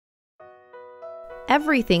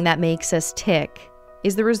Everything that makes us tick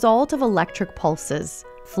is the result of electric pulses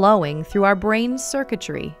flowing through our brain's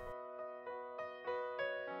circuitry.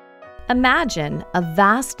 Imagine a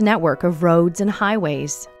vast network of roads and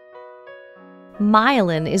highways.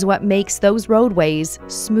 Myelin is what makes those roadways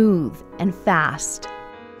smooth and fast.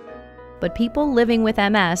 But people living with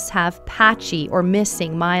MS have patchy or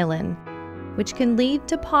missing myelin, which can lead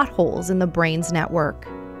to potholes in the brain's network.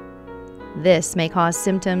 This may cause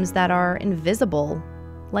symptoms that are invisible,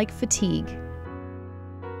 like fatigue.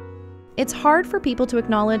 It's hard for people to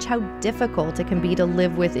acknowledge how difficult it can be to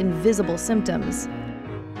live with invisible symptoms.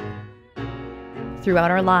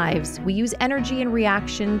 Throughout our lives, we use energy in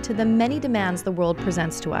reaction to the many demands the world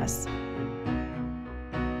presents to us.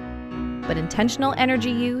 But intentional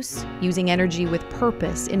energy use, using energy with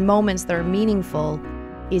purpose in moments that are meaningful,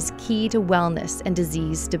 is key to wellness and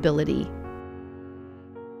disease stability.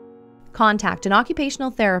 Contact an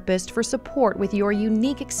occupational therapist for support with your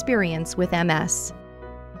unique experience with MS.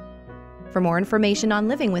 For more information on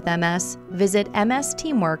living with MS, visit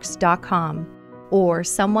msteamworks.com or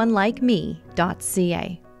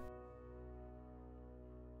someonelikeme.ca.